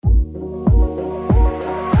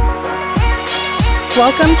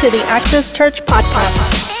Welcome to the Access Church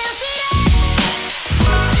Podcast.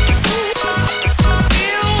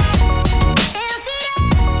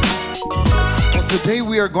 Today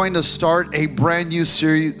we are going to start a brand new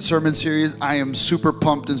sermon series. I am super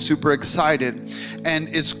pumped and super excited, and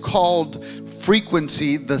it's called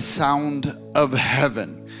Frequency, the Sound of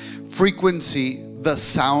Heaven. Frequency, the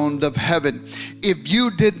Sound of Heaven. If you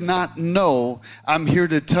did not know, I'm here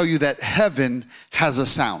to tell you that heaven has a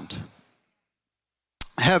sound.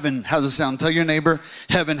 Heaven has a sound. Tell your neighbor,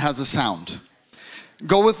 heaven has a sound.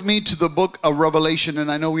 Go with me to the book of Revelation,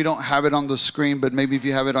 and I know we don't have it on the screen, but maybe if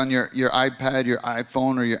you have it on your iPad, your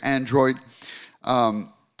iPhone, or your Android,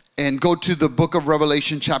 and go to the book of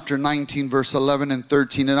Revelation, chapter 19, verse 11 and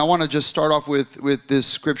 13. And I want to just start off with this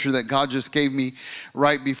scripture that God just gave me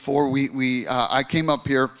right before I came up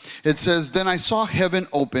here. It says, "Then I saw heaven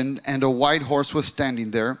opened, and a white horse was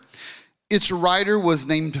standing there. Its rider was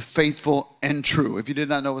named Faithful and True." If you did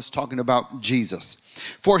not know, it's talking about Jesus.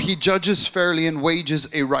 "For he judges fairly and wages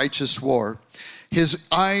a righteous war. His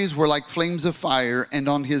eyes were like flames of fire, and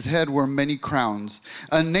on his head were many crowns.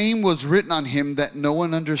 A name was written on him that no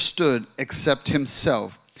one understood except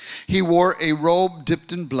himself. He wore a robe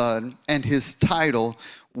dipped in blood, and his title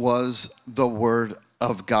was the Word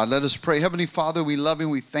of God." Let us pray. Heavenly Father, we love you.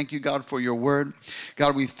 We thank you, God, for your word.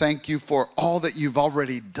 God, we thank you for all that you've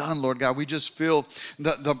already done, Lord God. We just feel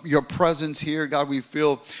your presence here, God. We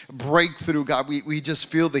feel breakthrough, God. We just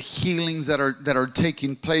feel the healings that are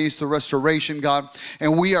taking place, the restoration, God.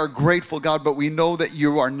 And we are grateful, God, but we know that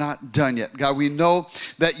you are not done yet, God. We know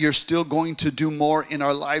that you're still going to do more in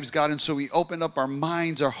our lives, God. And so we open up our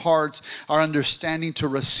minds, our hearts, our understanding to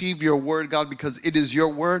receive your word, God, because it is your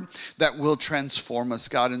word that will transform us,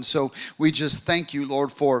 God. And so we just thank you,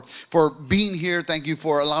 Lord, for being here. Thank you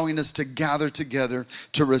for allowing us to gather together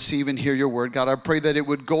to receive and hear your word, God. I pray that it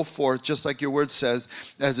would go forth, just like your word says,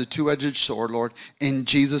 as a two-edged sword, Lord. In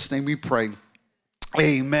Jesus' name we pray.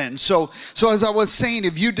 Amen. So as I was saying,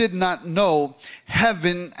 if you did not know,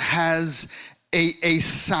 heaven has a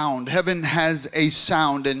sound. Heaven has a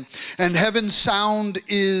sound, and heaven's sound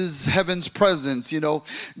is heaven's presence. You know,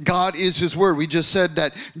 God is his word. We just said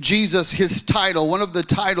that Jesus, his title, one of the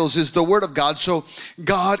titles is the Word of God. So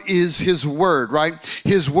God is his word, right?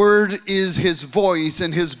 His word is his voice,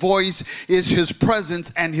 and his voice is his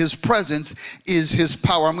presence, and his presence is his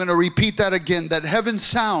power. I'm going to repeat that again, that heaven's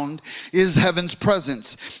sound is heaven's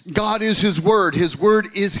presence. God is his word. His word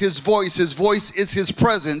is his voice is his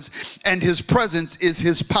presence, and his presence is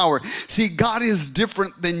his power. See, God is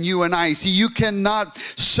different than you and I. See, you cannot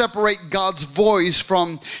separate God's voice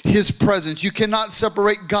from his presence. You cannot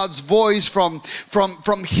separate God's voice from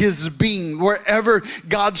his being. Wherever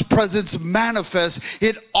God's presence manifests,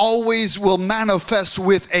 it always will manifest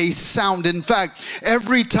with a sound. In fact,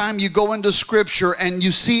 every time you go into scripture and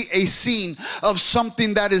you see a scene of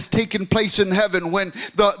something that is taking place in heaven, when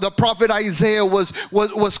the prophet Isaiah was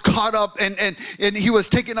caught up and he was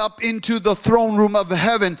taken up into the throne room of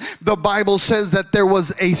heaven, the Bible says that there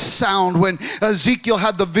was a sound. When Ezekiel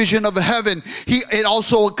had the vision of heaven, it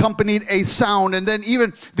also accompanied a sound. And then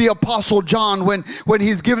even the apostle John, when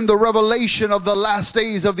he's given the revelation of the last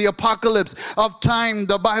days of the apocalypse of time,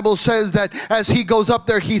 the Bible says that as he goes up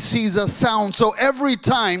there, he sees a sound. So every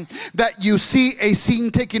time that you see a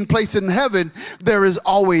scene taking place in heaven, there is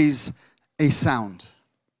always a sound.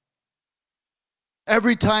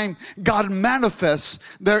 Every time God manifests,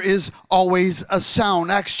 there is always a sound.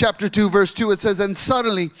 Acts chapter 2, verse 2, it says, "And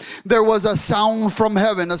suddenly there was a sound from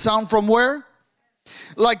heaven." A sound from where?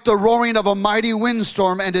 Like the roaring of a mighty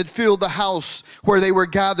windstorm, and it filled the house where they were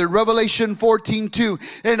gathered. Revelation 14:2,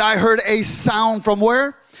 "And I heard a sound from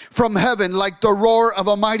where? From heaven, like the roar of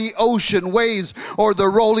a mighty ocean waves, or the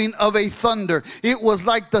rolling of a thunder. It was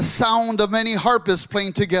like the sound of many harpists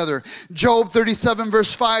playing together." Job 37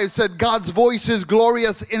 verse 5 said, "God's voice is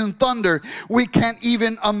glorious in thunder. We can't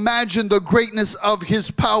even imagine the greatness of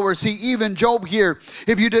his power." See, even Job here,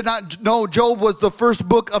 if you did not know, Job was the first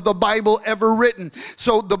book of the Bible ever written.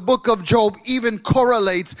 So the book of Job even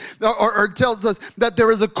correlates or tells us that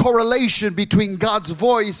there is a correlation between God's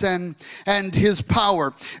voice and his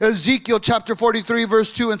power. Ezekiel chapter 43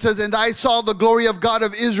 verse 2, and says, "And I saw the glory of God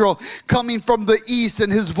of Israel coming from the east,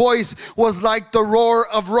 and his voice was like the roar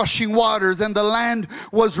of rushing waters, and the land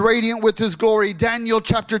was radiant with his glory." Daniel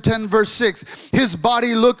chapter 10 verse 6, "His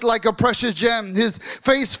body looked like a precious gem. His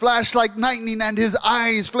face flashed like lightning, and his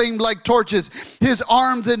eyes flamed like torches. His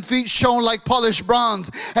arms and feet shone like polished bronze,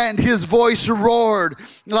 and his voice roared."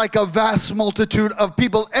 like a vast multitude of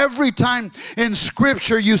people. Every time in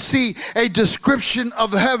Scripture you see a description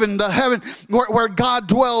of heaven, the heaven where God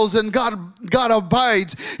dwells and God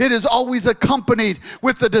abides, it is always accompanied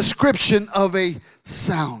with the description of a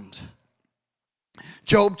sound.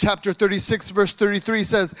 Job chapter 36 verse 33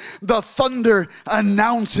 says, the thunder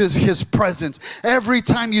announces his presence. Every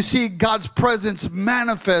time you see God's presence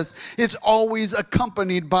manifest, it's always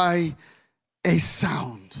accompanied by a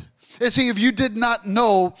sound. And see, if you did not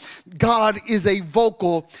know, God is a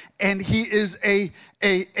vocal and he is a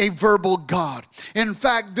verbal God. In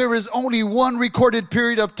fact, there is only one recorded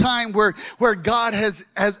period of time where God has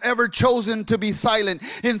ever chosen to be silent.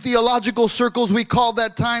 In theological circles, we call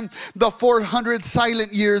that time the 400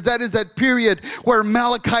 silent years. That is that period where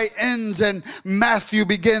Malachi ends and Matthew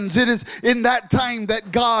begins. It is in that time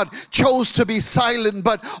that God chose to be silent.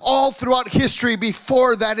 But all throughout history,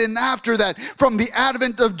 before that and after that, from the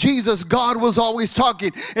advent of Jesus, God was always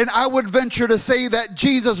talking. And I would venture to say that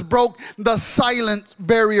Jesus broke the silent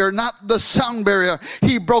barrier, not the sound barrier.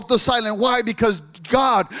 He broke the silent. Why? Because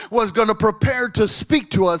God was going to prepare to speak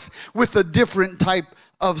to us with a different type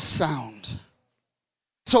of sound.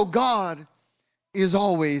 So God is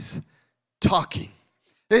always talking.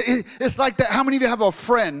 It's like that. How many of you have a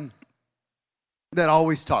friend that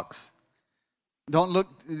always talks? Don't look,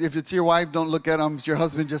 if it's your wife, don't look at him. It's your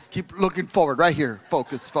husband, just keep looking forward. Right here.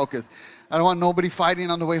 Focus. I don't want nobody fighting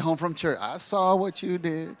on the way home from church. I saw what you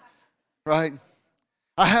did. Right?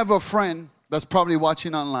 I have a friend that's probably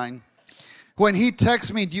watching online. When he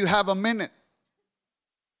texts me, do you have a minute?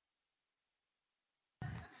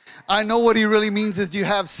 I know what he really means is, do you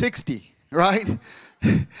have 60? Right?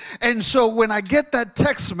 And so when I get that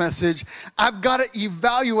text message, I've got to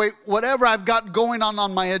evaluate whatever I've got going on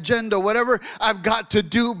my agenda, whatever I've got to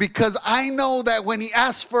do, because I know that when he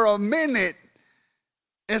asks for a minute,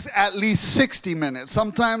 it's at least 60 minutes.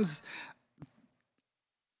 Sometimes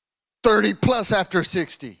 30 plus after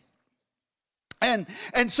 60. And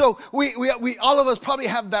so we all of us probably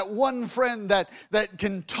have that one friend that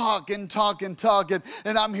can talk. And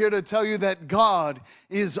I'm here to tell you that God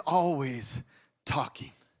is always talking.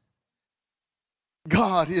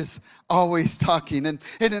 God is always talking. And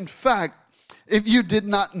in fact, if you did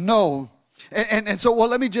not know, and so, well,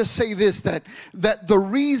 let me just say this, that the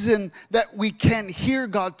reason that we can't hear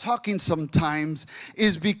God talking sometimes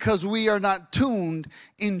is because we are not tuned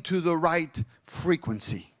into the right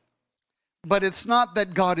frequency. But it's not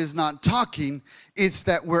that God is not talking, it's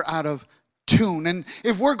that we're out of tune. And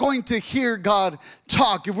if we're going to hear God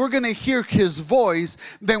talk, if we're going to hear his voice,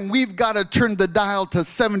 then we've got to turn the dial to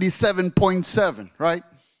 77.7, right?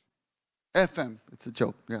 FM, it's a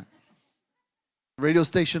joke, yeah. Radio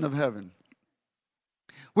station of heaven.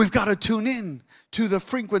 We've got to tune in to the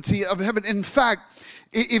frequency of heaven. In fact,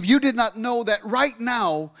 if you did not know that right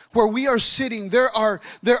now where we are sitting, there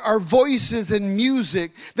are voices and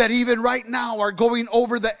music that even right now are going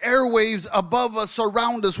over the airwaves above us,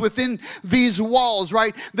 around us, within these walls,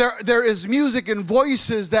 right? There is music and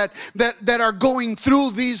voices that are going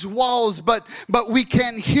through these walls, but we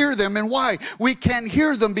can't hear them. And why? We can't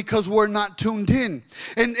hear them because we're not tuned in.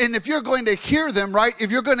 And if you're going to hear them, right?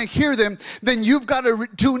 If you're going to hear them, then you've got to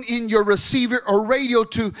tune in your receiver or radio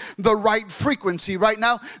to the right frequency. Right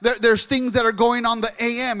now, there's things that are going on the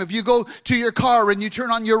AM. If you go to your car and you turn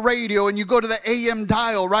on your radio and you go to the AM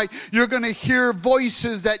dial, right, you're going to hear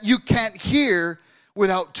voices that you can't hear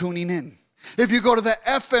without tuning in. If you go to the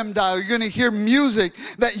FM dial, you're going to hear music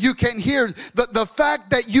that you can't hear. The fact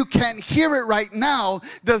that you can't hear it right now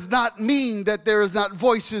does not mean that there is not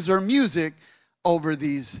voices or music over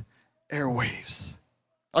these airwaves.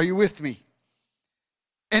 Are you with me?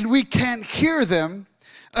 And we can't hear them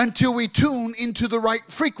until we tune into the right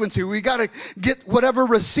frequency. We got to get whatever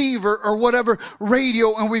receiver or whatever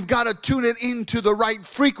radio, and we've got to tune it into the right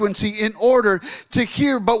frequency in order to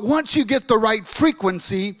hear. But once you get the right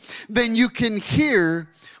frequency, then you can hear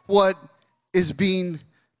what is being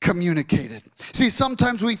communicated. See,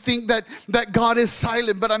 sometimes we think that God is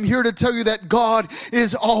silent, but I'm here to tell you that God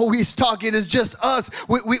is always talking. It's just us.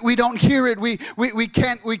 We don't hear it. We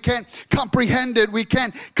can't comprehend it. We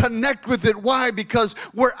can't connect with it. Why? Because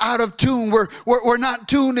we're out of tune. We're not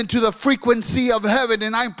tuned into the frequency of heaven.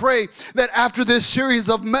 And I pray that after this series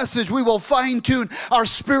of message, we will fine tune our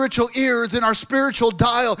spiritual ears and our spiritual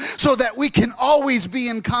dial so that we can always be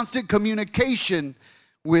in constant communication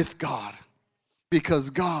with God. Because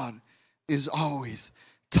God is always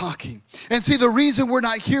talking. And see, the reason we're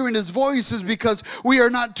not hearing his voice is because we are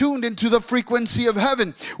not tuned into the frequency of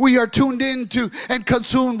heaven. We are tuned into and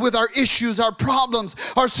consumed with our issues, our problems,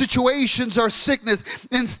 our situations, our sickness,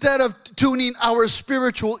 instead of tuning our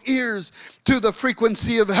spiritual ears to the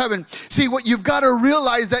frequency of heaven. See, what you've got to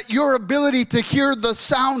realize, that your ability to hear the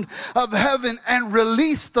sound of heaven and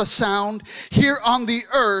release the sound here on the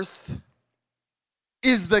earth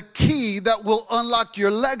is the key that will unlock your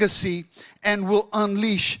legacy and will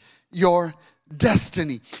unleash your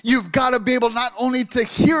destiny. You've got to be able not only to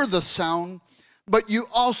hear the sound, but you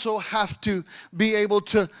also have to be able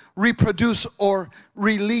to reproduce or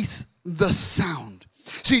release the sound.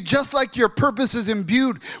 See, just like your purpose is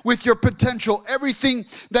imbued with your potential, everything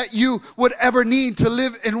that you would ever need to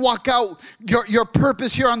live and walk out your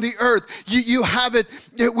purpose here on the earth, you have it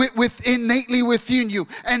innately within you.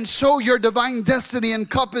 And so your divine destiny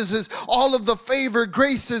encompasses all of the favor,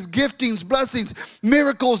 graces, giftings, blessings,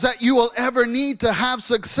 miracles that you will ever need to have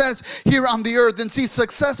success here on the earth. And see,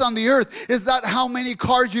 success on the earth is not how many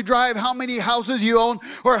cars you drive, how many houses you own,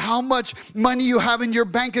 or how much money you have in your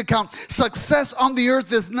bank account. Success on the earth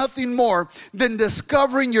is nothing more than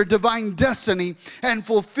discovering your divine destiny and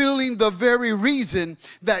fulfilling the very reason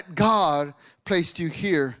that God placed you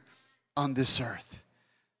here on this earth.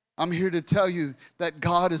 I'm here to tell you that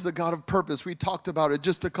God is the God of purpose. We talked about it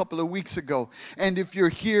just a couple of weeks ago. And if you're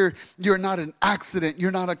here, you're not an accident. You're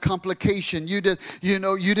not a complication. You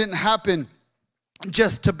didn't happen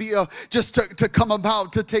just to come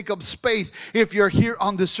about, to take up space. If you're here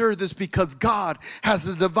on this earth, it's because God has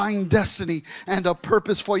a divine destiny and a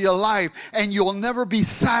purpose for your life, and you'll never be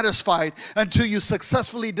satisfied until you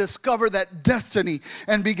successfully discover that destiny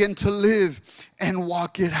and begin to live and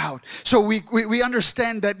walk it out. So we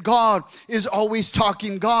understand that God is always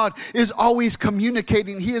talking. God is always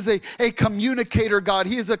communicating. He is a communicator God.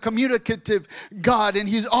 He is a communicative God, and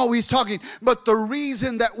he's always talking. But the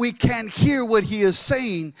reason that we can't hear what he is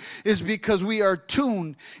saying is because we are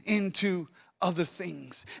tuned into other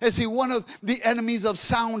things. And see, one of the enemies of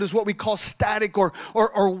sound is what we call static or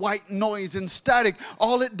white noise. And static,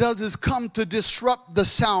 all it does is come to disrupt the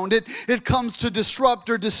sound. It comes to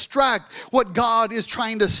disrupt or distract what God is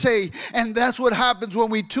trying to say. And that's what happens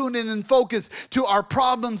when we tune in and focus to our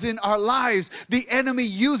problems in our lives. The enemy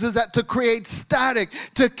uses that to create static,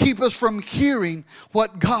 to keep us from hearing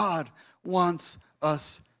what God wants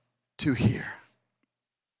us to hear.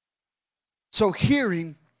 So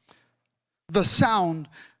hearing the sound,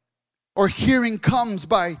 or hearing, comes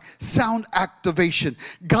by sound activation.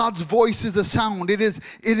 God's voice is a sound. It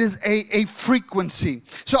is a frequency.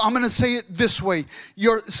 So I'm going to say it this way.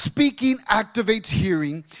 Your speaking activates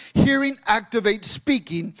hearing. Hearing activates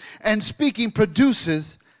speaking. And speaking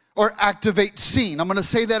produces or activates seeing. I'm going to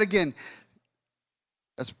say that again.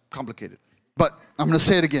 That's complicated, but I'm going to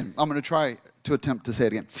say it again. I'm going to try to attempt to say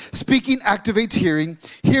it again. Speaking activates hearing.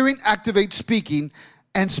 Hearing activates speaking.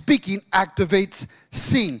 And speaking activates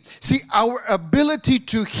seeing. See, our ability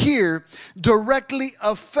to hear directly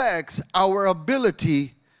affects our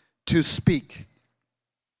ability to speak.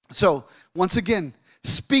 So, once again,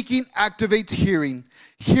 speaking activates hearing.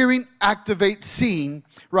 Hearing activates seeing,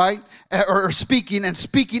 right? Or speaking, and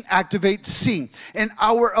speaking activates seeing. And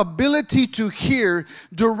our ability to hear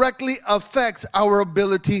directly affects our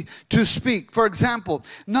ability to speak. For example,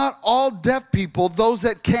 not all deaf people, those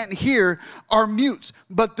that can't hear, are mutes,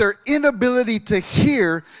 but their inability to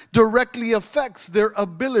hear directly affects their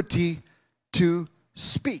ability to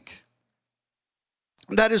speak.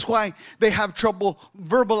 That is why they have trouble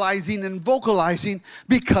verbalizing and vocalizing,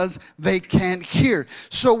 because they can't hear.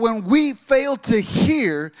 So when we fail to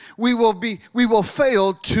hear, we will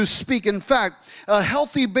fail to speak. In fact, a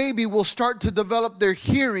healthy baby will start to develop their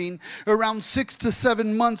hearing around 6 to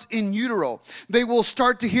 7 months in utero. They will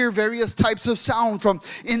start to hear various types of sound from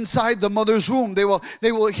inside the mother's womb. They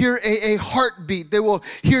will hear a heartbeat. They will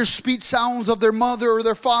hear speech sounds of their mother or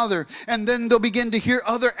their father. And then they'll begin to hear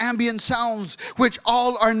other ambient sounds, which all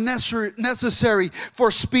are necessary for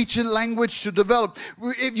speech and language to develop.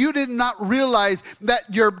 If you did not realize that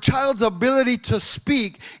your child's ability to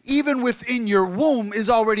speak, even within your womb, is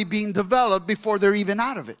already being developed before they're even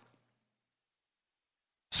out of it.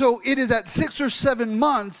 So it is at 6 or 7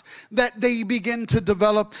 months that they begin to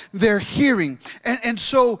develop their hearing. And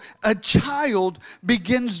so a child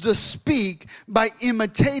begins to speak by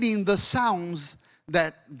imitating the sounds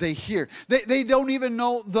that they hear. They don't even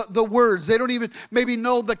know the words. They don't even maybe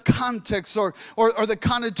know the context or the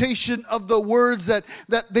connotation of the words that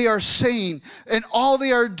they are saying. And all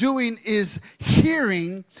they are doing is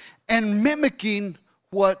hearing and mimicking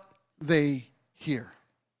what they hear.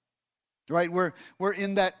 Right, we're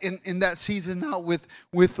in that season now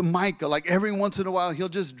with Micah. Like every once in a while, he'll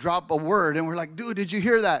just drop a word, and we're like, dude, did you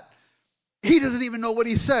hear that? He doesn't even know what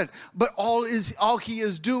he said, but all he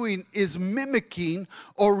is doing is mimicking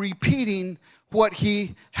or repeating what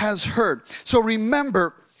he has heard. So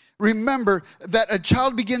remember that a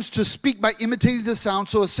child begins to speak by imitating the sound,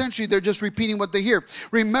 so essentially they're just repeating what they hear.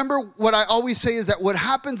 Remember, what I always say is that what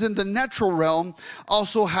happens in the natural realm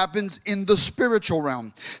also happens in the spiritual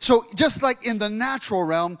realm. So just like in the natural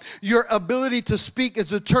realm, your ability to speak is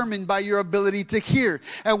determined by your ability to hear.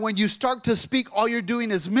 And when you start to speak, all you're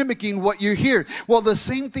doing is mimicking what you hear. Well, the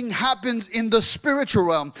same thing happens in the spiritual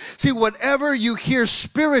realm. See, whatever you hear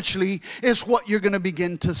spiritually is what you're going to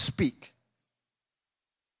begin to speak.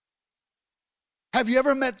 Have you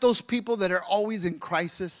ever met those people that are always in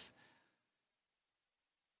crisis?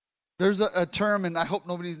 There's a term, and I hope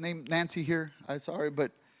nobody's named Nancy here. I'm sorry,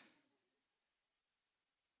 but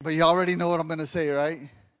you already know what I'm going to say, right?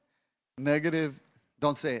 Negative,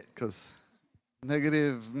 don't say it, because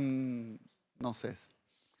negative, no says.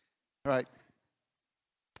 Right?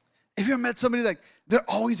 Have you ever met somebody like, they're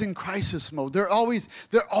always in crisis mode. They're always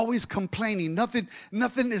complaining. Nothing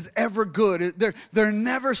is ever good. They're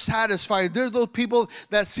never satisfied. There's those people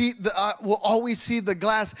that will always see the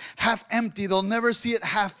glass half empty. They'll never see it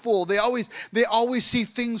half full. They always see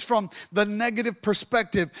things from the negative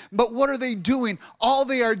perspective. But what are they doing? All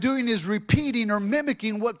they are doing is repeating or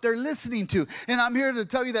mimicking what they're listening to. And I'm here to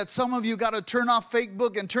tell you that some of you got to turn off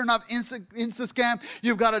Facebook and turn off Instagram.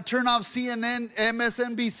 You've got to turn off CNN,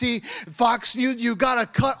 MSNBC, Fox News. You got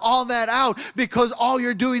to cut all that out, because all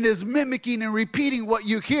you're doing is mimicking and repeating what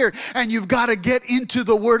you hear. And you've got to get into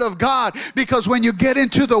the Word of God, because when you get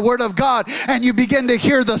into the Word of God and you begin to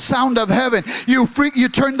hear the sound of heaven, you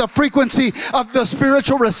turn the frequency of the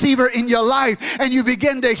spiritual receiver in your life, and you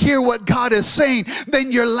begin to hear what God is saying,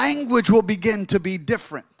 then your language will begin to be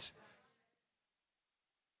different.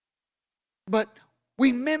 But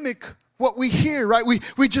we mimic what we hear, right?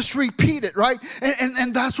 We just repeat it, right?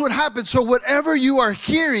 And that's what happens. So whatever you are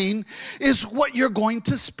hearing is what you're going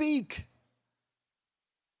to speak.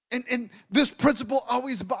 And this principle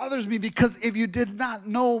always bothers me, because if you did not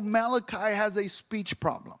know, Malachi has a speech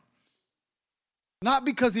problem. Not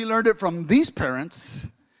because he learned it from these parents,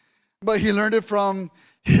 but he learned it from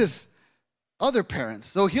his other parents.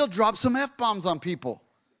 So he'll drop some F-bombs on people.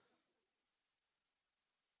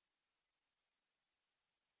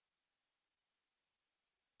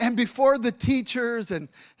 And before the teachers and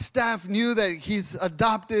staff knew that he's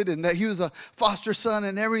adopted and that he was a foster son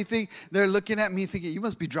and everything, they're looking at me thinking, you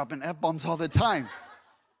must be dropping F-bombs all the time,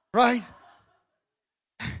 right?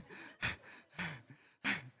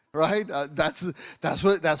 Right? That's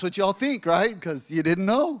what y'all think, right? Because you didn't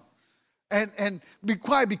know. And be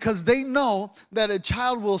quiet, because they know that a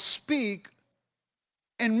child will speak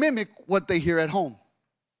and mimic what they hear at home.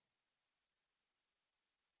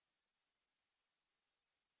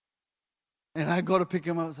 And I go to pick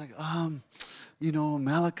him up. I was like,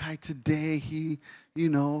 Malachi today, he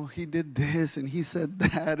did this and he said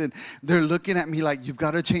that. And they're looking at me like, you've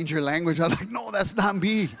got to change your language. I'm like, no, that's not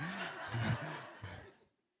me.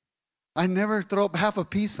 I never throw up half a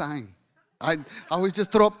peace sign. I always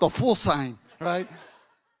just throw up the full sign, right?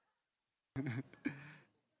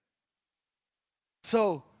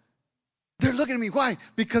 So they're looking at me. Why?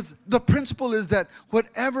 Because the principle is that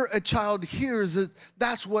whatever a child hears,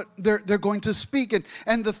 that's what they're going to speak.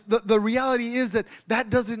 And the reality is that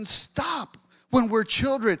doesn't stop when we're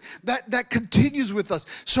children. That continues with us.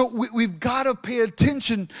 So we've got to pay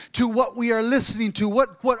attention to what we are listening to. What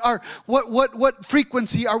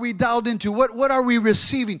frequency are we dialed into? What are we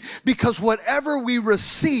receiving? Because whatever we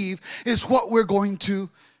receive is what we're going to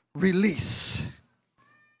release.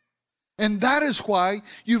 And that is why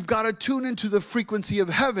you've got to tune into the frequency of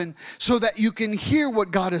heaven, so that you can hear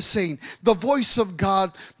what God is saying. The voice of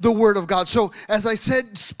God, the word of God. So as I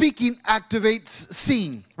said, speaking activates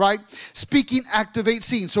seeing, right? Speaking activates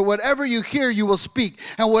seeing. So whatever you hear, you will speak.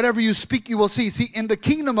 And whatever you speak, you will see. See, in the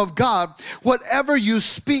kingdom of God, whatever you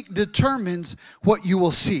speak determines what you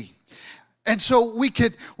will see. And so we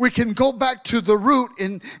can go back to the root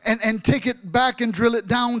and take it back and drill it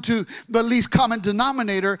down to the least common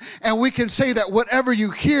denominator, and we can say that whatever you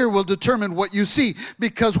hear will determine what you see,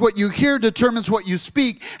 because what you hear determines what you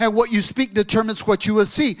speak, and what you speak determines what you will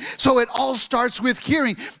see. So it all starts with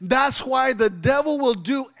hearing. That's why the devil will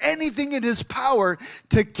do anything in his power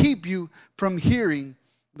to keep you from hearing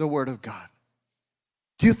the word of God.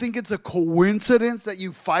 Do you think it's a coincidence that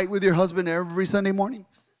you fight with your husband every Sunday morning?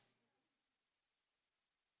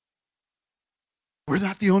 We're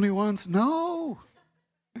not the only ones. No.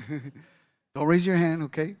 Don't raise your hand,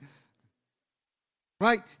 okay?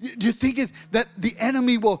 Right? Do you think that the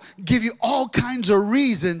enemy will give you all kinds of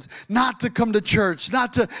reasons not to come to church,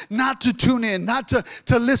 not to tune in, not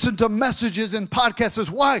to listen to messages and podcasts?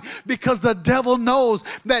 Why? Because the devil knows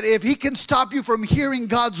that if he can stop you from hearing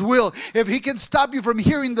God's will, if he can stop you from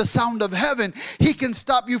hearing the sound of heaven, he can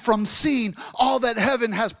stop you from seeing all that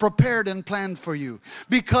heaven has prepared and planned for you.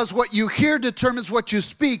 Because what you hear determines what you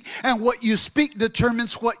speak, and what you speak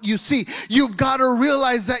determines what you see. You've got to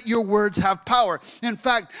realize that your words have power. In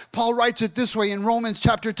fact, Paul writes it this way in Romans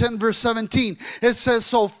chapter 10, verse 17. It says,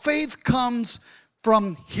 so faith comes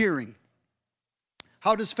from hearing.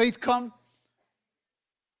 How does faith come?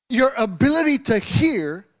 Your ability to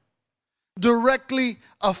hear directly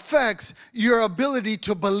affects your ability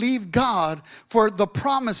to believe God for the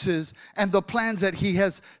promises and the plans that he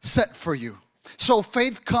has set for you. So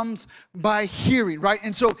faith comes by hearing, right?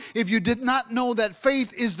 And so if you did not know that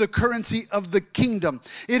faith is the currency of the kingdom,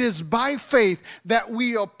 it is by faith that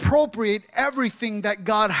we appropriate everything that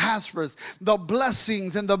God has for us. The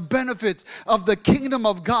blessings and the benefits of the kingdom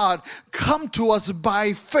of God come to us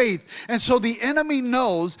by faith. And so the enemy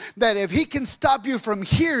knows that if he can stop you from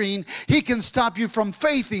hearing, he can stop you from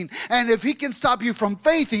faithing. And if he can stop you from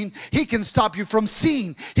faithing, he can stop you from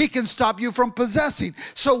seeing. He can stop you from possessing.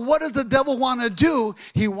 So what does the devil want to do?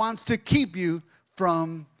 He wants to keep you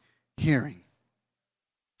from hearing.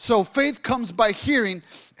 So faith comes by hearing,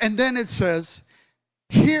 and then it says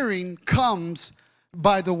hearing comes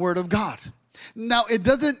by the word of God. Now it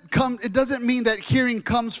doesn't mean that hearing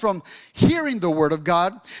comes from hearing the word of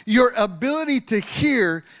God. Your ability to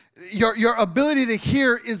hear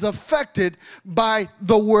is affected by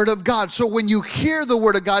the word of God. So when you hear the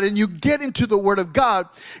word of God and you get into the word of God,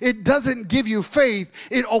 it doesn't give you faith,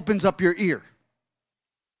 it opens up your ear.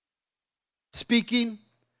 Speaking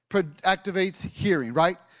activates hearing,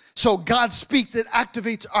 right? So God speaks, it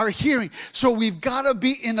activates our hearing. So we've got to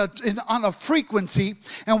be on a frequency,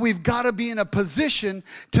 and we've got to be in a position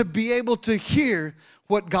to be able to hear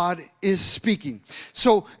what God is speaking.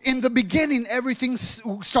 So in the beginning, everything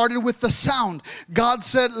started with the sound. God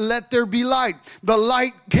said, let there be light. The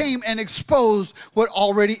light came and exposed what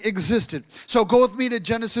already existed. So go with me to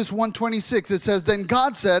Genesis 1:26. It says, then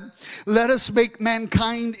God said, let us make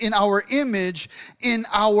mankind in our image, in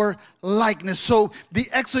our likeness. So the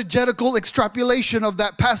exegetical extrapolation of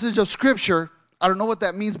that passage of scripture, I don't know what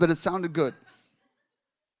that means, but it sounded good.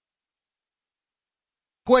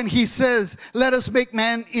 When he says, let us make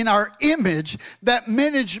man in our image, that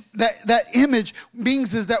image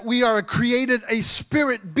means is that we are created a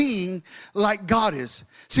spirit being like God is.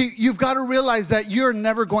 See, you've got to realize that you're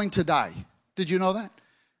never going to die. Did you know that?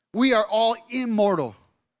 We are all immortal.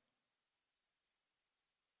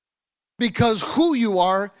 Because who you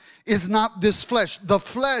are is not this flesh.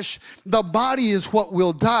 The body is what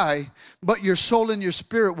will die, but your soul and your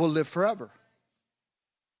spirit will live forever.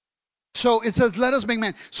 So it says, let us make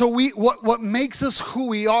man. So what makes us who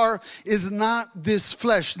we are is not this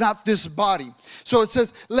flesh, not this body. So it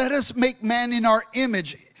says, let us make man in our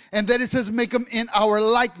image. And then it says, make him in our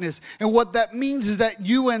likeness. And what that means is that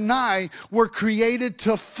you and I were created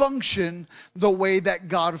to function the way that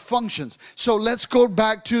God functions. So let's go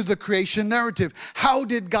back to the creation narrative. How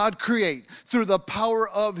did God create? Through the power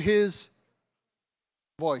of his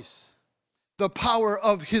voice. The power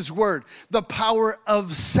of his word, the power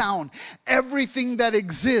of sound. Everything that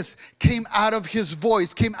exists came out of his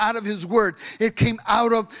voice, came out of his word. It came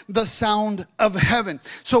out of the sound of heaven.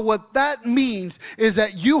 So what that means is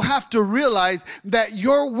that you have to realize that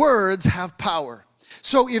your words have power.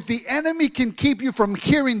 So if the enemy can keep you from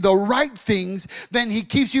hearing the right things, then he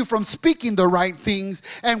keeps you from speaking the right things.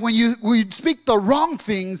 And when you speak the wrong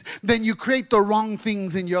things, then you create the wrong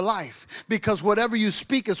things in your life. Because whatever you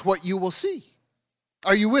speak is what you will see.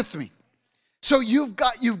 Are you with me? So you've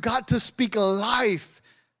got to speak life.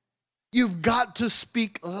 You've got to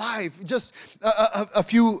speak life. Just a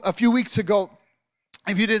few weeks ago,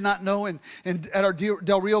 if you did not know, and at our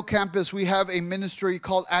Del Rio campus, we have a ministry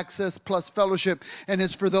called Access Plus Fellowship, and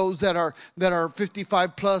it's for those that are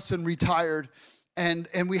 55 plus and retired. And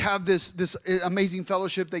we have this amazing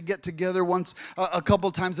fellowship. They get together once, a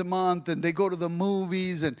couple times a month, and they go to the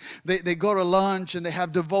movies, and they go to lunch, and they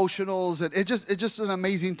have devotionals, and it's just an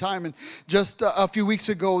amazing time. And just a few weeks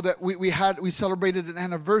ago that we celebrated an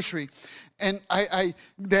anniversary, and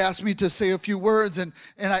they asked me to say a few words, and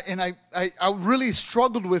I really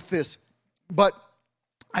struggled with this, but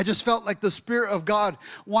I just felt like the Spirit of God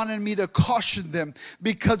wanted me to caution them,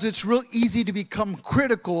 because it's real easy to become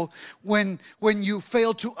critical when you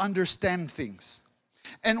fail to understand things.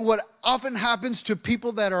 And what often happens to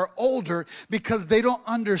people that are older, because they don't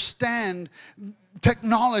understand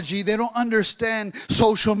technology. They don't understand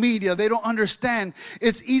social media. They don't understand.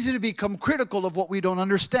 It's easy to become critical of what we don't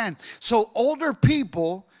understand. So older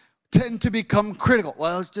people tend to become critical.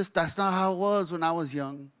 Well, it's just, that's not how it was when I was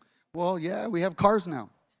young. Well, yeah, we have cars now.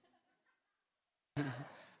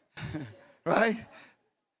 Right?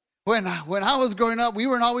 When I was growing up, we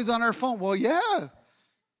weren't always on our phone. Well, yeah,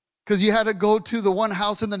 because you had to go to the one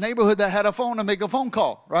house in the neighborhood that had a phone to make a phone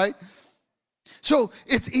call, right? So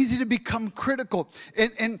it's easy to become critical.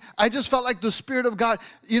 And I just felt like the Spirit of God,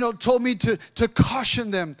 told me to caution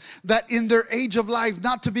them that in their age of life,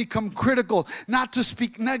 not to become critical, not to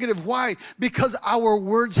speak negative. Why? Because our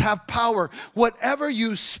words have power. Whatever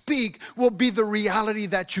you speak will be the reality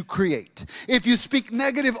that you create. If you speak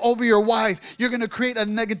negative over your wife, you're going to create a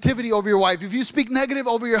negativity over your wife. If you speak negative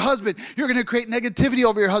over your husband, you're going to create negativity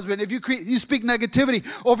over your husband. If you speak negativity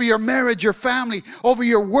over your marriage, your family, over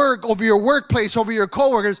your work, over your workplace, over your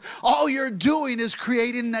coworkers, all you're doing is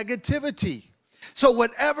creating negativity. So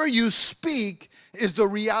whatever you speak is the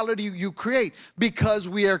reality you create, because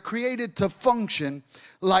we are created to function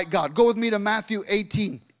like God. Go with me to Matthew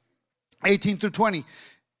 18 through 20.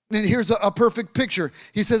 And here's a perfect picture.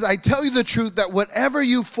 He says, I tell you the truth that whatever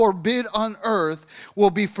you forbid on earth will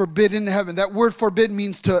be forbidden in heaven. That word forbid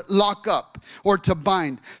means to lock up or to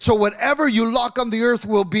bind. So whatever you lock on the earth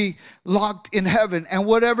will be locked in heaven. And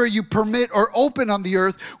whatever you permit or open on the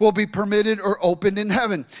earth will be permitted or opened in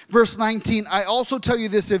heaven. Verse 19, I also tell you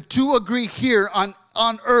this, if two agree here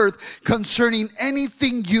on earth concerning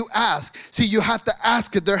anything you ask. See, you have to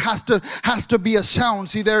ask it. There has to be a sound.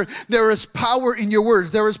 See, there is power in your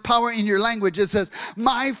words. There is power in your language. It says,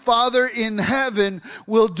 my Father in heaven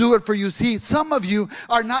will do it for you. See, some of you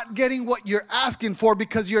are not getting what you're asking for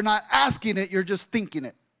because you're not asking it, you're just thinking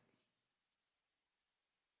it.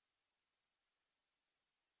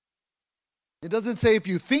 It doesn't say if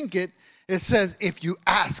you think it. It says if you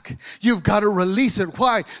ask, you've got to release it.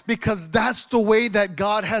 Why? Because that's the way that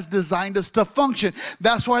God has designed us to function.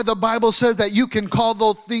 That's why the Bible says that you can call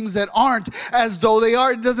those things that aren't as though they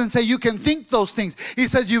are. It doesn't say you can think those things. He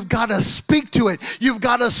says you've got to speak to it. You've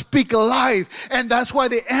got to speak life. And that's why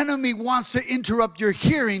the enemy wants to interrupt your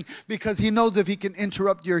hearing, because he knows if he can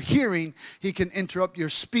interrupt your hearing, he can interrupt your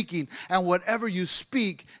speaking. And whatever you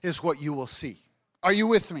speak is what you will see. Are you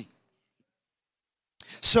with me?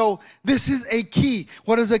 So this is a key.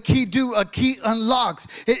 What does a key do? A key unlocks.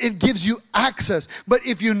 It gives you access. But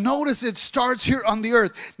if you notice, it starts here on the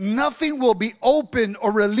earth. Nothing will be opened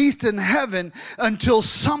or released in heaven until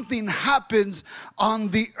something happens on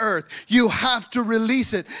the earth. You have to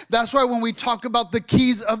release it. That's why when we talk about the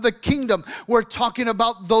keys of the kingdom, we're talking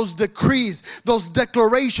about those decrees, those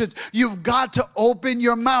declarations. You've got to open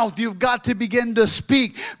your mouth. You've got to begin to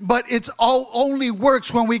speak. But it's all only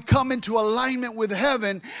works when we come into alignment with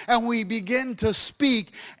heaven and we begin to speak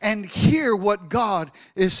and hear what God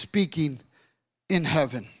is speaking in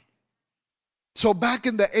heaven. So back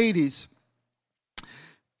in the 80s,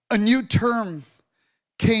 a new term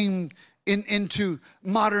came into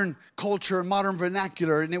modern culture, modern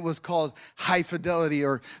vernacular, and it was called high fidelity,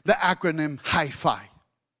 or the acronym Hifi.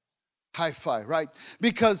 Hifi, right?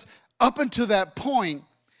 Because up until that point,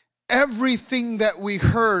 everything that we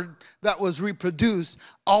heard that was reproduced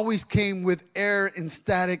always came with air and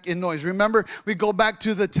static and noise. Remember, we go back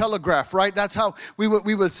to the telegraph, right? That's how we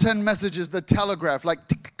would send messages, the telegraph, like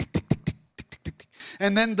tick, tick, tick, tick, tick, tick, tick, tick, tick.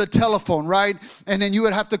 And then the telephone, right? And then you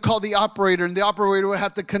would have to call the operator, and the operator would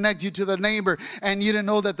have to connect you to the neighbor, and you didn't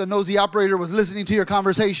know that the nosy operator was listening to your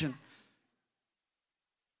conversation.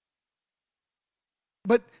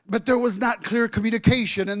 But there was not clear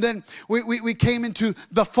communication. And then we came into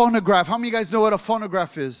the phonograph. How many of you guys know what a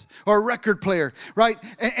phonograph is? Or a record player, right?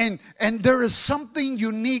 And there is something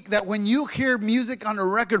unique that when you hear music on a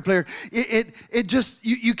record player, it just,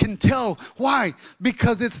 you can tell. Why?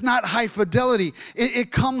 Because it's not high fidelity.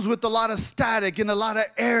 It comes with a lot of static and a lot of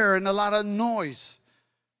air and a lot of noise.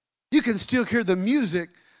 You can still hear the music,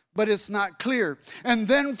 but it's not clear. And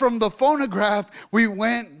then from the phonograph, we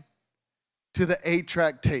went to the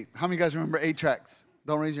 8-track tape. How many of you guys remember 8-tracks?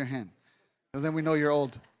 Don't raise your hand, because then we know you're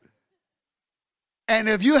old. And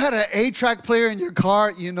if you had an 8-track player in your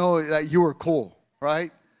car, you know that you were cool,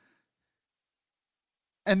 right?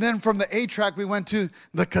 And then from the 8-track, we went to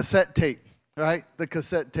the cassette tape, right? The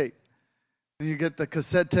cassette tape. And you get the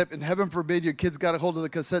cassette tape, and heaven forbid your kids got a hold of the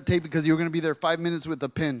cassette tape because you were going to be there 5 minutes with a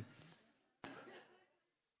pin.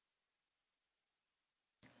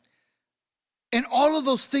 And all of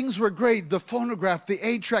those things were great, the phonograph, the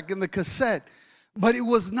 8-track, and the cassette. but it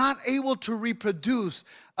was not able to reproduce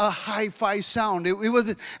a hi-fi sound. It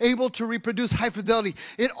wasn't able to reproduce high fidelity.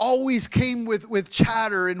 It always came with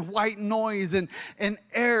chatter and white noise and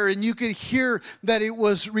air, and you could hear that it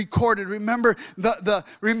was recorded. Remember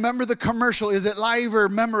the commercial, is it live or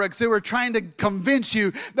Memorex? They were trying to convince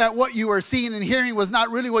you that what you were seeing and hearing was not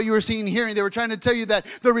really what you were seeing and hearing. They were trying to tell you that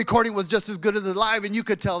the recording was just as good as the live, and you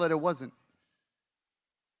could tell that it wasn't.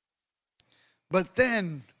 But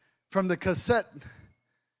then, from the cassette,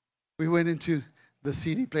 we went into the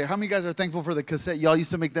CD player. How many guys are thankful for the cassette? Y'all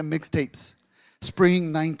used to make them mixtapes.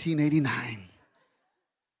 Spring 1989.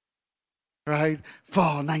 Right?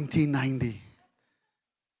 Fall 1990.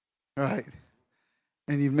 Right?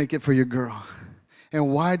 And you make it for your girl.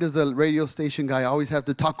 And why does the radio station guy always have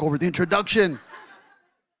to talk over the introduction?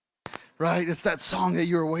 Right? It's that song that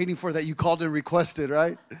you were waiting for that you called and requested,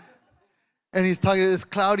 right? And he's talking, it's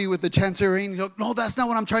cloudy with the chance of rain. You go, no, that's not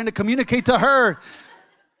what I'm trying to communicate to her.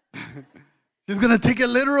 She's going to take it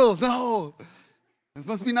literal. No. It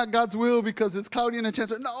must be not God's will because it's cloudy and a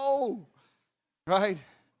chance of, no. Right?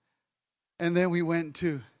 And then we went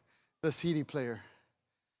to the CD player.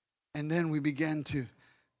 And then we began to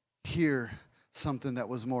hear something that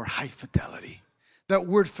was more high fidelity. That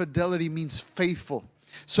word fidelity means faithful.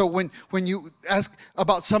 So when you ask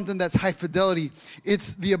about something that's high fidelity,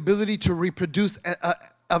 it's the ability to reproduce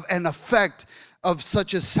an effect of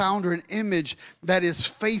such a sound or an image that is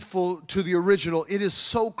faithful to the original. It is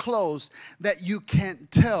so close that you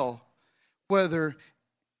can't tell whether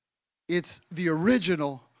it's the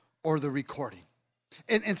original or the recording.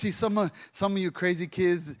 And see, some of you crazy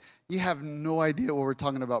kids, you have no idea what we're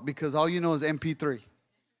talking about because all you know is MP3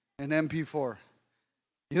 and MP4.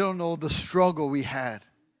 You don't know the struggle we had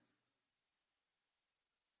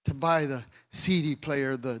to buy the CD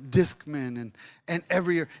player, the Discman, and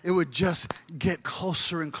every year it would just get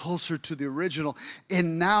closer and closer to the original.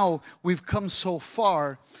 And now we've come so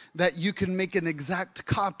far that you can make an exact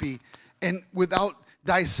copy, and without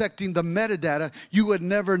dissecting the metadata, you would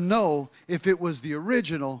never know if it was the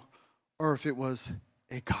original or if it was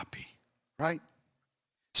a copy, right?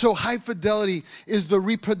 So high fidelity is the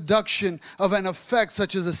reproduction of an effect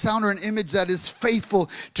such as a sound or an image that is faithful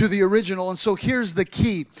to the original. And so here's the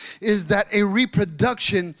key, is that a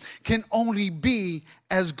reproduction can only be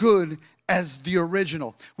as good as the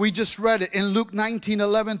original. We just read it in Luke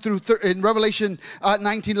 19:11 in Revelation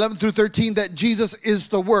 19:11 through 13 that Jesus is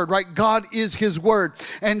the Word, right? God is His Word,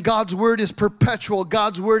 and God's Word is perpetual.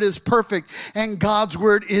 God's Word is perfect, and God's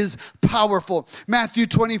Word is powerful. Matthew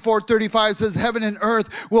 24:35 says, "Heaven and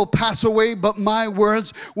earth will pass away, but my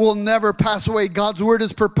words will never pass away." God's Word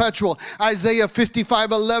is perpetual. Isaiah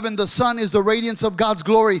 55:11, "The sun is the radiance of God's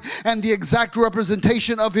glory and the exact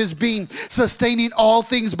representation of His being, sustaining all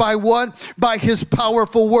things by what? By His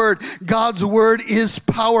powerful word." God's word is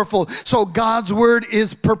powerful. So God's word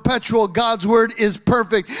is perpetual. God's word is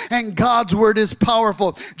perfect. And God's word is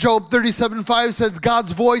powerful. Job 37:5 says,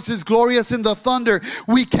 "God's voice is glorious in the thunder.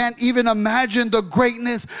 We can't even imagine the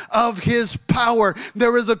greatness of His power."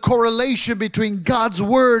 There is a correlation between God's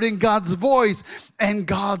word and God's voice and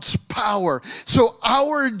God's power. So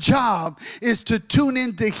our job is to tune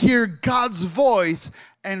in to hear God's voice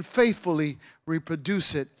and faithfully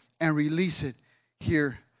reproduce it and release it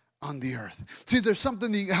here on the earth. See, there's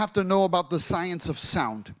something that you have to know about the science of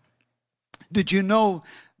sound. Did you know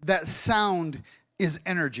that sound is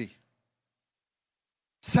energy?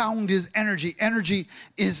 Sound is energy. Energy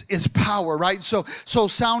is power, right? So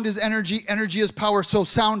sound is energy. Energy is power. So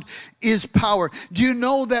sound is power. Do you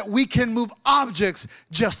know that we can move objects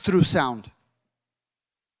just through sound?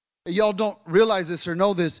 Y'all don't realize this or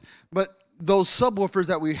know this, but those subwoofers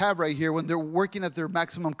that we have right here, when they're working at their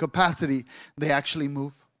maximum capacity, they actually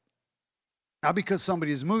move. Not because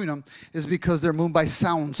somebody is moving them, it's because they're moved by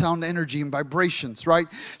sound energy and vibrations, right?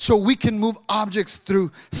 So we can move objects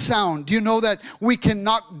through sound. Do you know that we can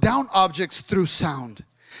knock down objects through sound?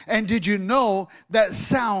 And did you know that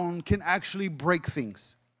sound can actually break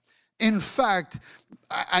things? In fact,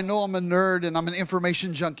 I know I'm a nerd and I'm an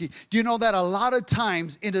information junkie. Do you know that a lot of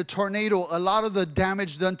times in a tornado, a lot of the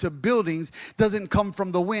damage done to buildings doesn't come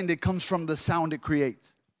from the wind, it comes from the sound it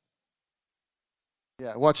creates?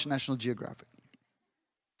 Yeah, watch National Geographic.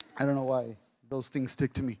 I don't know why those things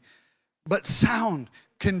stick to me. But sound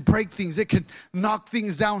can break things. It can knock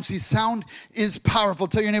things down. See, sound is powerful.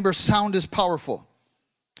 Tell your neighbor, sound is powerful.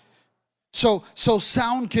 So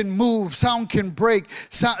sound can move, sound can break,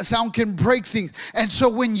 sound can break things. And so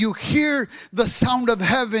when you hear the sound of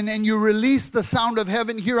heaven and you release the sound of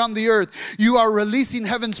heaven here on the earth, you are releasing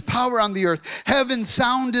heaven's power on the earth. Heaven's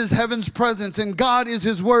sound is heaven's presence, and God is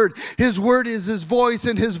His word. His word is His voice,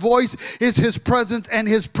 and His voice is His presence, and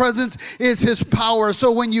His presence is His power.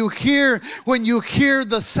 So when you hear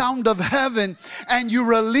the sound of heaven and you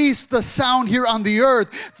release the sound here on the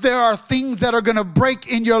earth, there are things that are going to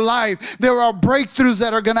break in your life. There are breakthroughs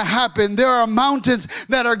that are going to happen. There are mountains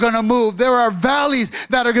that are going to move. There are valleys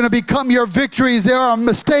that are going to become your victories. There are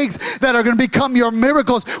mistakes that are going to become your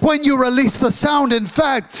miracles when you release the sound. In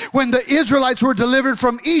fact, when the Israelites were delivered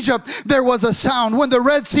from Egypt, there was a sound. When the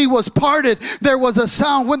Red Sea was parted, there was a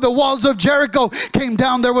sound. When the walls of Jericho came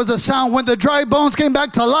down, there was a sound. When the dry bones came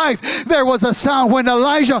back to life, there was a sound. When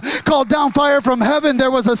Elijah called down fire from heaven,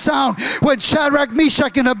 there was a sound. When Shadrach,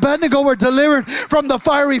 Meshach, and Abednego were delivered from the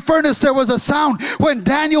fiery furnace, there was a sound. When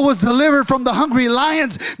Daniel was delivered from the hungry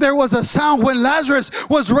lions, there was a sound. When Lazarus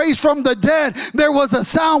was raised from the dead, there was a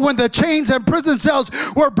sound. When the chains and prison cells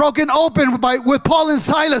were broken open with Paul and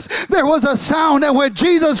Silas, there was a sound. And when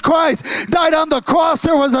Jesus Christ died on the cross,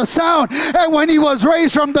 there was a sound. And when He was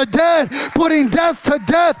raised from the dead, putting death to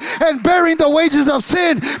death and bearing the wages of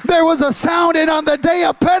sin, there was a sound. And on the day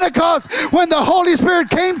of Pentecost, when the Holy Spirit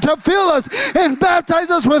came to fill us and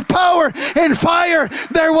baptize us with power and fire,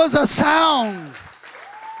 there was a sound.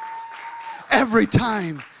 Every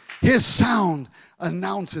time His sound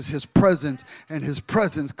announces His presence, and His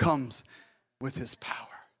presence comes with His power.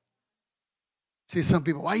 See, some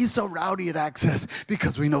people, why are you so rowdy at Access?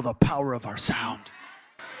 Because we know the power of our sound.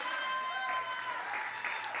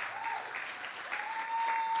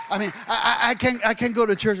 I mean, I can't go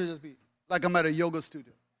to church and just be like I'm at a yoga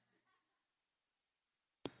studio.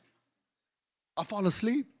 I'll fall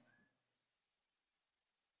asleep.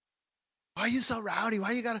 Why are you so rowdy?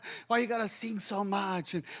 Why you gotta sing so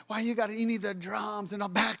much? And why you need the drums? And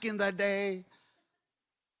back in the day.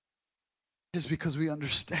 It's because we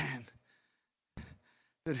understand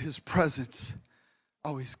that His presence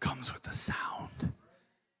always comes with a sound.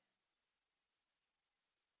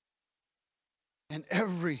 And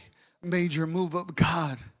every major move of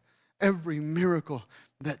God, every miracle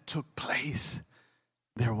that took place,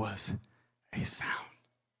 there was a sound.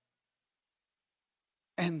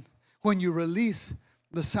 And when you release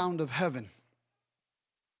the sound of heaven,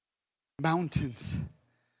 mountains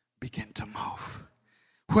begin to move.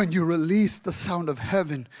 When you release the sound of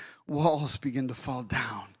heaven, walls begin to fall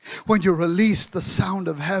down. When you release the sound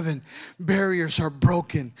of heaven, barriers are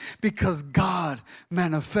broken because God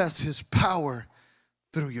manifests His power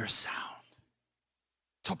through your sound.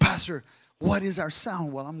 So, Pastor, what is our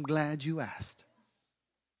sound? Well, I'm glad you asked.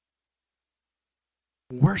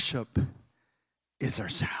 Worship is our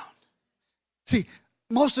sound. See,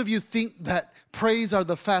 most of you think that praise are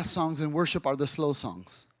the fast songs and worship are the slow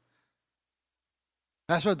songs.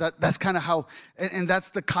 That's kind of how, and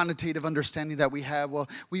that's the connotative understanding that we have. Well,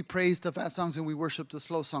 we praise the fast songs and we worship the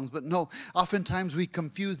slow songs. But no, oftentimes we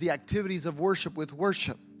confuse the activities of worship with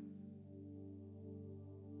worship.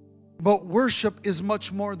 But worship is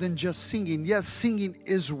much more than just singing. Yes, singing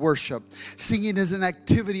is worship. Singing is an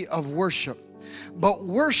activity of worship. But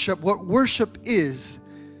worship, what worship is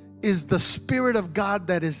the Spirit of God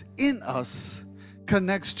that is in us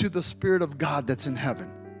connects to the Spirit of God that's in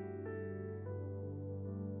heaven.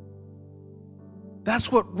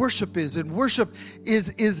 That's what worship is, and worship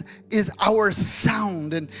is our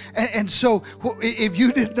sound. And so if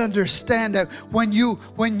you didn't understand that when you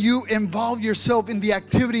involve yourself in the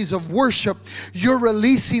activities of worship, you're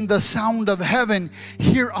releasing the sound of heaven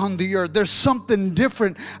here on the earth. There's something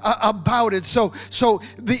different about it. So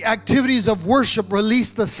the activities of worship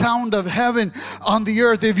release the sound of heaven on the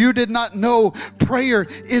earth. If you did not know, prayer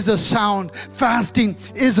is a sound, fasting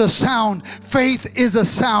is a sound, faith is a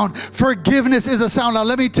sound, forgiveness is a sound. Now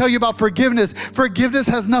let me tell you about forgiveness. Forgiveness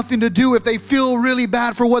has nothing to do if they feel really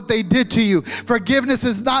bad for what they did to you. Forgiveness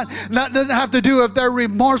is doesn't have to do if they're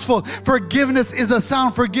remorseful. Forgiveness is a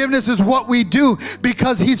sound. Forgiveness is what we do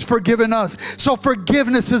because He's forgiven us. So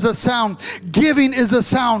forgiveness is a sound. Giving is a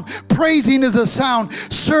sound. Praising is a sound.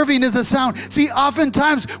 Serving is a sound. See,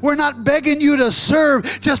 oftentimes we're not begging you to serve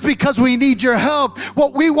just because we need your help.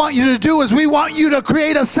 What we want you to do is we want you to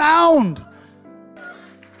create a sound.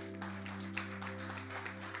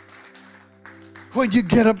 When you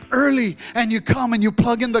get up early and you come and you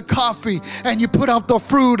plug in the coffee and you put out the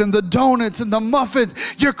fruit and the donuts and the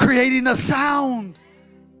muffins, you're creating a sound.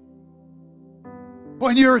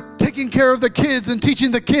 When you're taking care of the kids and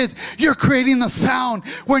teaching the kids, you're creating the sound.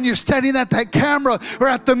 When you're standing at that camera or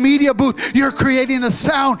at the media booth, you're creating a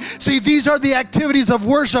sound. See, these are the activities of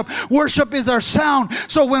worship. Worship is our sound.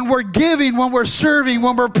 So when we're giving, when we're serving,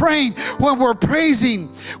 when we're praying, when we're praising,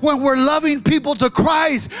 when we're loving people to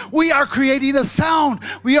Christ, we are creating a sound.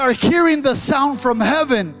 We are hearing the sound from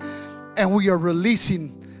heaven, and we are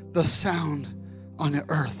releasing the sound on the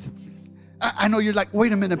earth. I know you're like,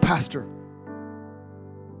 wait a minute, Pastor.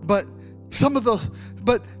 But some of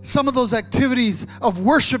those activities of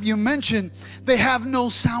worship you mentioned, they have no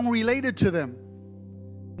sound related to them.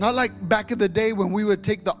 Not like back in the day when we would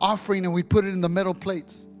take the offering and we'd put it in the metal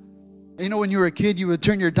plates. You know, when you were a kid, you would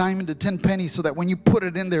turn your dime into 10 pennies so that when you put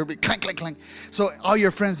it in there, it would be clank, clank, clank. So all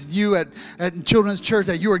your friends knew at children's church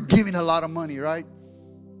that you were giving a lot of money, right?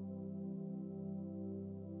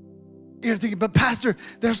 You're thinking, but Pastor,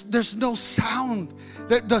 there's no sound.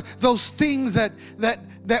 Those things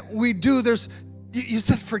that we do, you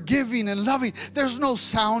said forgiving and loving. There's no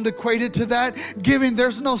sound equated to that. Giving,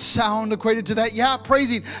 there's no sound equated to that. Yeah,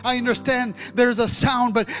 praising, I understand there's a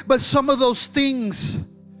sound, but some of those things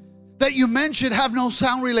that you mentioned have no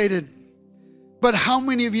sound related. But how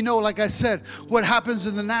many of you know, like I said, what happens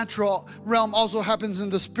in the natural realm also happens in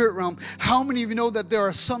the spirit realm? How many of you know that there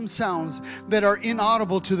are some sounds that are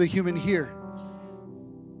inaudible to the human ear?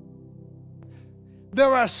 There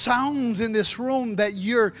are sounds in this room that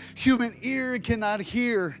your human ear cannot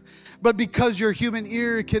hear. But because your human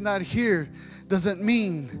ear cannot hear, doesn't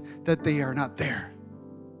mean that they are not there.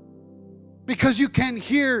 Because you can't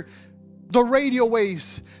hear the radio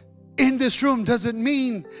waves in this room doesn't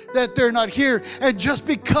mean that they're not here. And just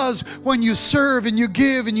because when you serve and you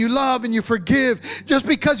give and you love and you forgive, just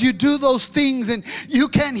because you do those things and you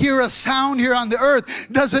can't hear a sound here on the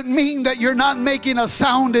earth, doesn't mean that you're not making a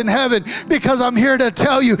sound in heaven. Because I'm here to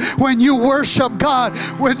tell you, when you worship God,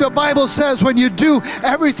 when the Bible says when you do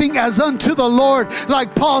everything as unto the Lord,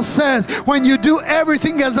 like Paul says, when you do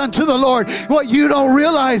everything as unto the Lord, what you don't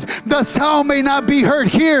realize, the sound may not be heard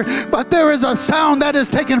here, but there is a sound that is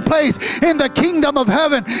taking place in the kingdom of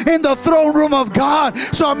heaven, in the throne room of God.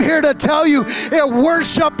 So I'm here to tell you,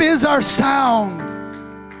 worship is our sound.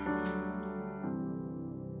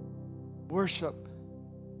 Worship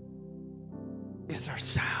is our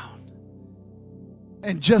sound.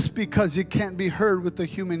 And just because it can't be heard with the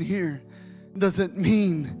human ear doesn't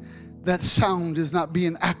mean that sound is not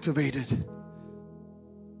being activated.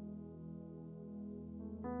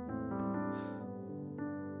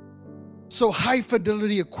 So high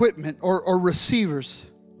fidelity equipment or receivers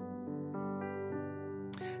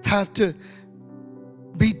have to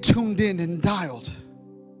be tuned in and dialed.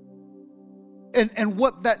 And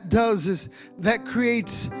what that does is that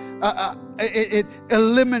creates, it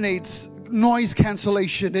eliminates noise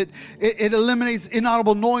cancellation. It eliminates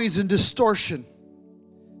inaudible noise and distortion.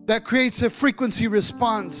 That creates a frequency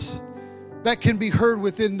response that can be heard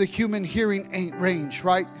within the human hearing range,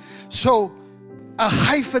 right? So a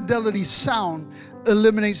high fidelity sound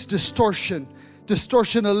eliminates distortion.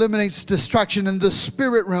 Distortion eliminates distraction in the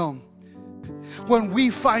spirit realm. When we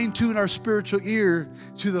fine tune our spiritual ear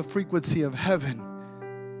to the frequency of heaven,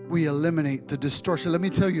 we eliminate the distortion. Let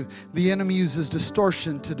me tell you, the enemy uses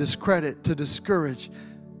distortion to discredit, to discourage,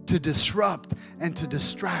 to disrupt, and to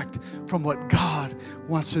distract from what God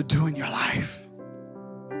wants to do in your life.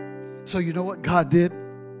 So you know what God did?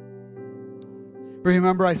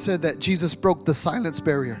 Remember I said that Jesus broke the silence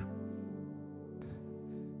barrier.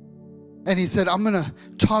 And he said, I'm going to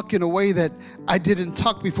talk in a way that I didn't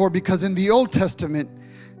talk before, because in the Old Testament,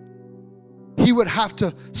 he would have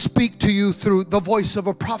to speak to you through the voice of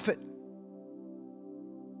a prophet.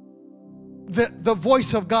 The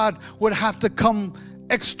voice of God would have to come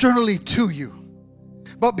externally to you.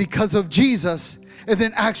 But because of Jesus, and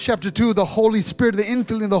then Acts chapter 2, the Holy Spirit, the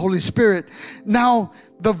infilling of the Holy Spirit, now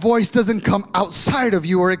the voice doesn't come outside of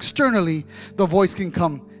you or externally. The voice can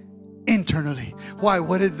come internally. Why?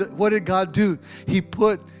 What did God do? He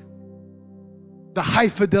put the high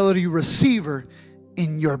fidelity receiver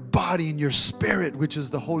in your body, in your spirit, which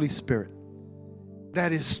is the Holy Spirit,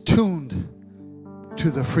 that is tuned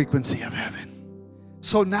to the frequency of heaven.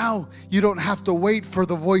 So now you don't have to wait for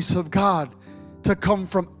the voice of God to come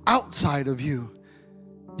from outside of you.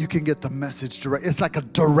 You can get the message direct. It's like a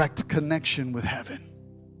direct connection with heaven.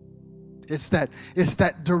 It's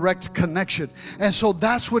that direct connection. And so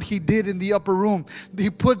that's what he did in the upper room. He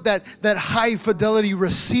put that high fidelity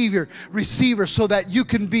receiver so that you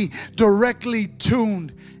can be directly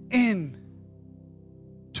tuned in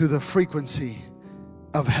to the frequency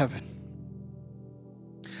of heaven.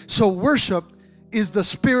 So worship is the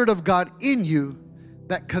Spirit of God in you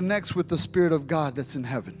that connects with the Spirit of God that's in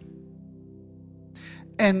heaven.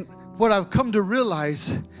 And what I've come to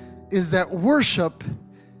realize is that worship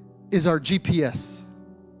is our GPS.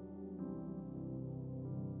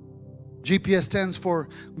 GPS stands for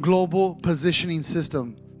Global Positioning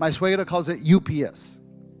System. My suegra calls it UPS.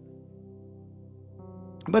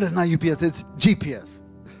 But it's not UPS, it's GPS.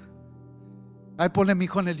 Ahí pone mi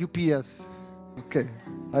hijo en el UPS. Okay,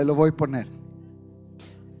 ahí lo voy a poner.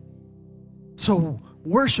 So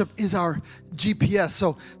worship is our GPS.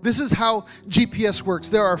 So this is how GPS works.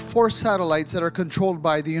 There are 4 satellites that are controlled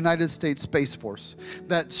by the United States Space Force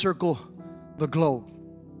that circle the globe.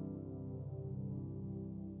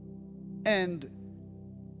 And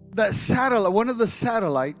that satellite, one of the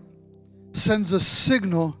satellite sends a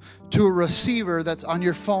signal to a receiver that's on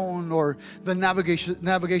your phone or the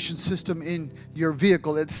navigation system in your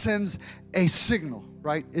vehicle. It sends a signal,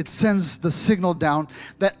 right? It sends the signal down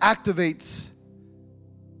that activates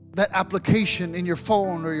that application in your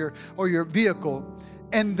phone or your vehicle,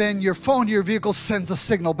 and then your phone, your vehicle sends a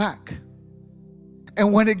signal back.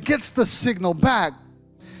 And when it gets the signal back,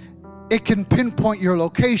 it can pinpoint your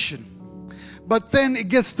location. But then it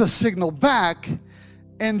gets the signal back,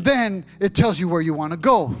 and then it tells you where you want to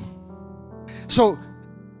go. So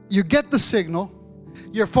you get the signal,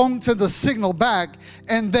 your phone sends a signal back,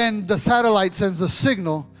 and then the satellite sends a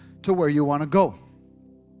signal to where you want to go.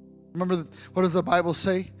 Remember, what does the Bible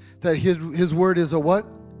say? That his word is a what?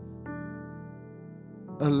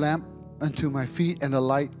 A lamp unto my feet and a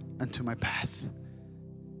light unto my path.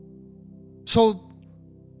 So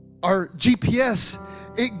our GPS,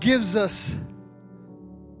 it gives us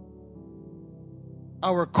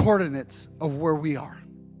our coordinates of where we are.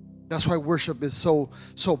 That's why worship is so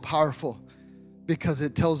powerful, because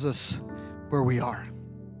it tells us where we are.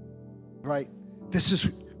 Right? This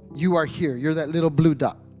is, you are here. You're that little blue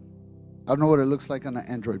dot. I don't know what it looks like on an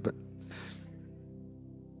Android, but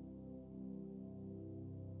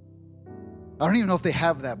I don't even know if they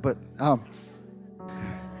have that, but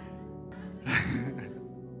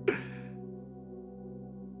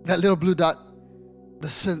that little blue dot, the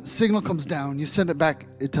signal comes down, you send it back,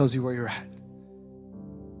 it tells you where you're at.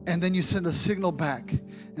 And then you send a signal back,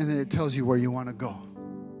 and then it tells you where you want to go.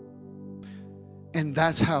 And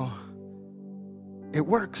that's how it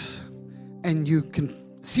works. And you can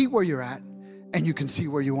see where you're at, and you can see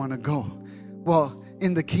where you want to go. Well,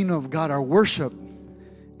 in the kingdom of God, our worship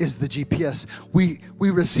is the GPS. We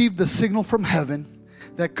receive the signal from heaven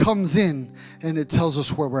that comes in, and it tells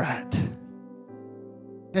us where we're at.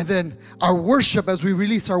 And then our worship, as we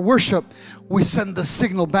release our worship, we send the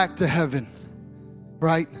signal back to heaven,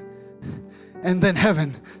 right? And then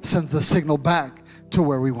heaven sends the signal back to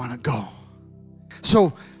where we want to go.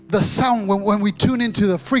 So the sound, when we tune into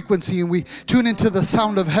the frequency and we tune into the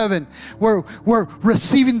sound of heaven, we're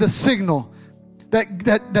receiving the signal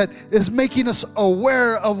that is making us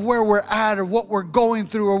aware of where we're at or what we're going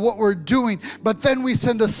through or what we're doing. But then we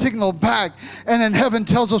send a signal back, and then heaven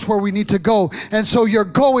tells us where we need to go. And so you're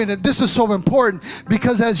going, and this is so important,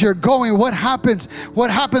 because as you're going, what happens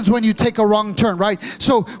when you take a wrong turn, right?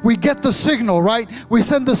 So we get the signal, right? We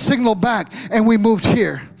send the signal back, and we moved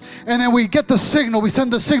here. And then we get the signal, we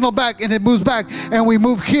send the signal back, and it moves back, and we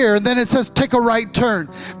move here, and then it says take a right turn.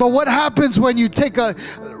 But what happens when you take a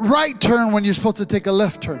right turn when you're supposed to take a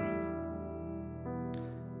left turn?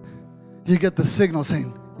 You get the signal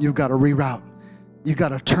saying you've got to reroute, you got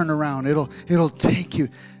to turn around, it'll take you.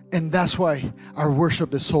 And that's why our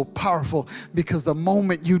worship is so powerful, because the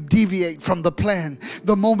moment you deviate from the plan,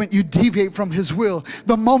 the moment you deviate from His will,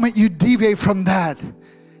 the moment you deviate from that,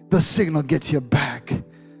 the signal gets you back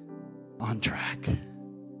on track.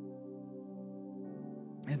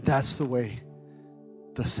 And that's the way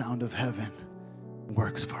the sound of heaven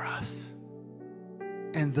works for us.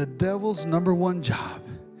 And the devil's number one job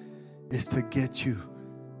is to get you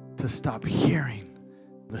to stop hearing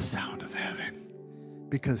the sound of heaven,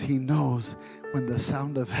 because he knows when the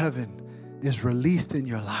sound of heaven is released in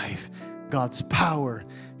your life, God's power,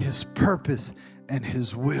 His purpose, and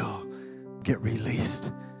His will get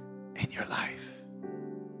released in your life.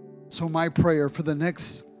 So my prayer for the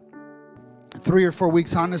next 3 or 4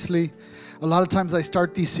 weeks, honestly, a lot of times I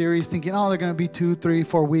start these series thinking, they're going to be 2, 3,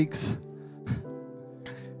 4 weeks.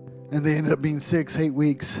 And they end up being 6, 8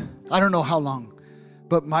 weeks. I don't know how long.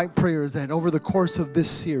 But my prayer is that over the course of this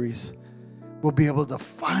series, we'll be able to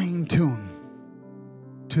fine tune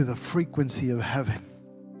to the frequency of heaven.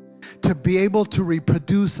 To be able to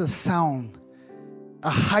reproduce a sound, a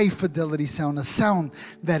high fidelity sound, a sound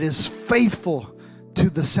that is faithful to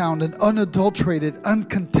the sound, an unadulterated,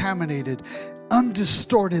 uncontaminated,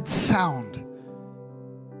 undistorted sound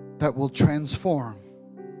that will transform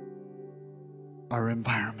our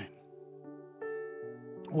environment.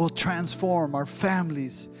 Will transform our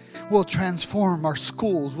families. Will transform our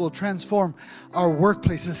schools. Will transform our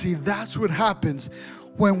workplaces. See, that's what happens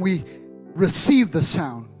when we receive the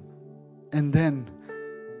sound and then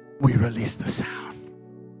we release the sound.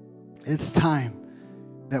 It's time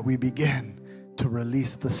that we begin to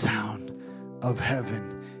release the sound of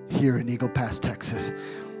heaven here in Eagle Pass, Texas.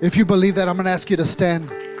 If you believe that, I'm going to ask you to stand.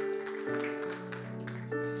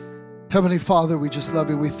 Heavenly Father, we just love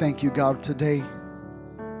you. We thank you, God, today.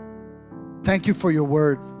 Thank you for your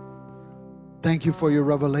word. Thank you for your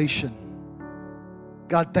revelation.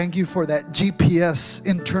 God, thank you for that GPS,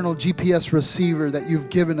 internal GPS receiver that you've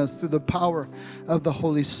given us through the power of the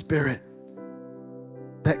Holy Spirit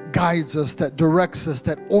that guides us, that directs us,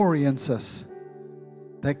 that orients us,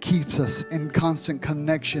 that keeps us in constant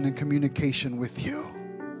connection and communication with you.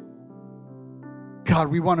 God,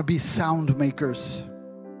 we want to be sound makers.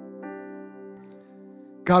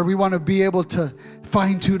 God, we want to be able to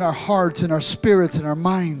fine-tune our hearts and our spirits and our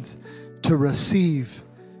minds to receive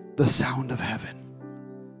the sound of heaven.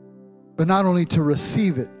 But not only to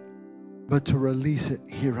receive it, but to release it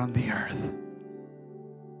here on the earth.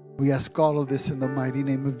 We ask all of this in the mighty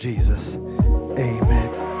name of Jesus.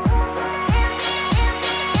 Amen.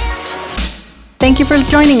 Thank you for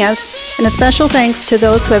joining us, and a special thanks to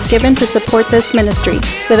those who have given to support this ministry.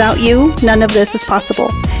 Without you, none of this is possible.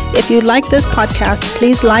 If you like this podcast,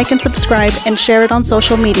 please like and subscribe and share it on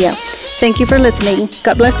social media. Thank you for listening.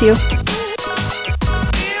 God bless you.